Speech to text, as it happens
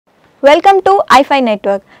Welcome to ఐఫై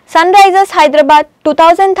network. Sunrisers Hyderabad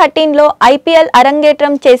 2013లో IPL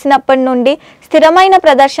అరంగేట్రం చేసినప్పటి నుండి స్థిరమైన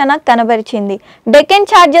ప్రదర్శన కనబరిచింది. డెక్కన్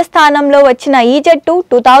చార్జర్స్ స్థానంలో వచ్చిన ఈ జట్టు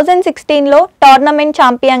 2016లో టోర్నమెంట్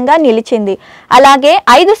ఛాంపియన్గా నిలిచింది. అలాగే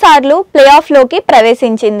 5 సార్లు ప్లేఆఫ్లోకి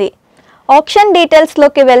ప్రవేశించింది. ఆప్షన్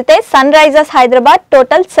డీటెయిల్స్లోకి వెళ్తే సన్రైజర్స్ హైదరాబాద్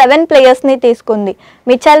టోటల్ 7 ప్లేయర్స్ని తీసుకుంది.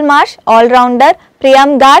 మిచెల్ మార్ష్ ఆల్రౌండర్,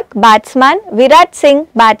 ప్రియం Garg batsman, Virat Singh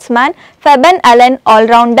batsman, ఫెబెన్ Allen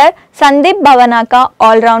allrounder, Sandeep భవనాక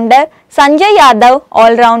allrounder, Sanjay Yadav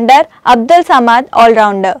allrounder, Abdul Samad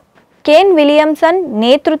allrounder. Kane Williamson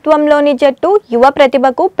నేతృత్వంలోని జట్టు యువ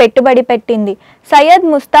ప్రతిభకు పెట్టుబడి పెట్టింది. సయ్యద్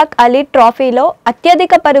ముస్తాక్ అలీ ట్రోఫీలో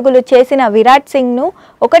అత్యధిక పరుగులు చేసిన విరాట్ సింగ్ను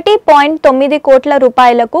 1.9 కోట్ల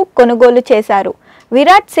రూపాయలకు కొనుగోలు చేశారు.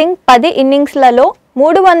 విరాట్ సింగ్ 10 ఇన్నింగ్స్లలో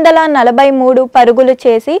 343 పరుగులు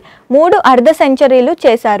చేసి 3 అర్ధ సెంచరీలు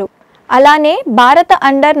చేశారు. అలానే భారత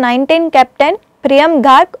అండర్-19 కెప్టెన్ ప్రియం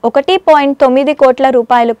గార్గ్ 1.9 కోట్ల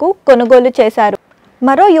రూపాయలకు కొనుగోలు చేశారు.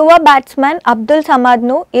 మరో యువ బ్యాట్స్మన్ అబ్దుల్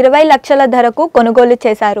సమాద్ను 20 లక్షల ధరకు కొనుగోలు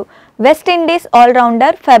చేశారు. వెస్టిండీస్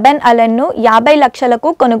ఆల్రౌండర్ ఫెబెన్ అలెన్ను 50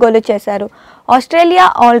 లక్షలకు కొనుగోలు చేశారు. ఆస్ట్రేలియా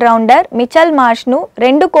ఆల్రౌండర్ మిచెల్ మార్ష్ను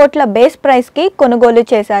 2 కోట్ల బేస్ ప్రైస్కి కొనుగోలు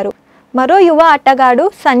చేశారు. మరో యువ ఆటగాడు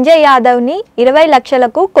సంజయ్ యాదవ్ని 20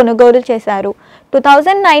 లక్షలకు కొనుగోలు చేశారు.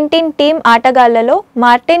 2019 team ఆటగాళ్లలో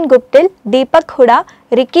Martin Guptill, Deepak Hooda,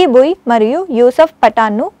 Ricky బుయ్ మరియు యూసఫ్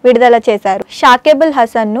పఠాన్ను విడుదల చేశారు. షాకిబుల్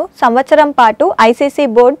హసన్ను సంవత్సరం పాటు ICC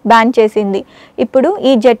బోర్డు బ్యాన్ చేసింది. ఇప్పుడు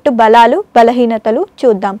ఈ జట్టు బలాలు బలహీనతలు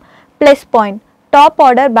చూద్దాం. Plus point: top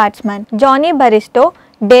order batsmen Johnny బరిస్టో,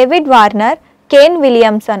 David Warner, Kane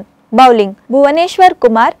Williamson. Bowling: Bhubaneswar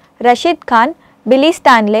Kumar, Rashid Khan, బిలీ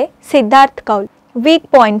స్టాన్లే, Siddharth Kaul. Weak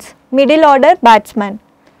points: middle order batsmen.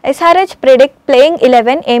 SRH predict playing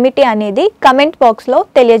 11 ఏమిటి అనేది కమెంట్ బాక్స్లో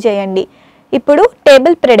తెలియజేయండి. ఇప్పుడు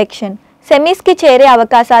టేబుల్ ప్రిడిక్షన్. సెమీస్కి చేరే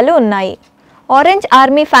అవకాశాలు ఉన్నాయి. ఆరెంజ్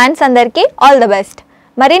ఆర్మీ ఫ్యాన్స్ అందరికీ ఆల్ ద బెస్ట్.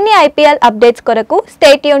 మరిన్ని IPL అప్డేట్స్ కొరకు stay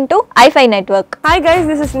tune to ఐఫై network. Hi guys,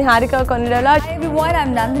 this is Niharika Konirala. Hi everyone,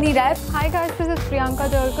 I'm Nandini Rai. Hi guys, this is Priyanka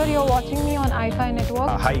Jalkar. You're watching me on iFi Network.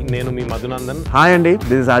 Hi, nenu mi Madhunandan. Hi Andy,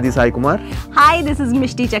 this is Adi Sai Kumar. Hi, this is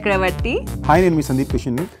Mishti Chakravarti. Hi, nenu mi Sandeep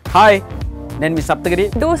Kishinni. Hi, నేను మీ Saptagiri.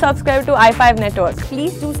 Do subscribe to i5 Network.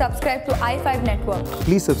 Please do subscribe to i5 Network.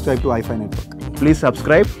 Please subscribe to iFi Network. Please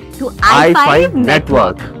subscribe To i5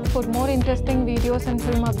 Network. For more interesting videos and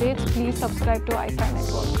film updates, please subscribe to iFi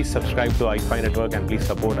Network. Please subscribe to iFi Network and please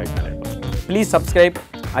support iFi Network. Please subscribe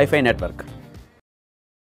iFi Network.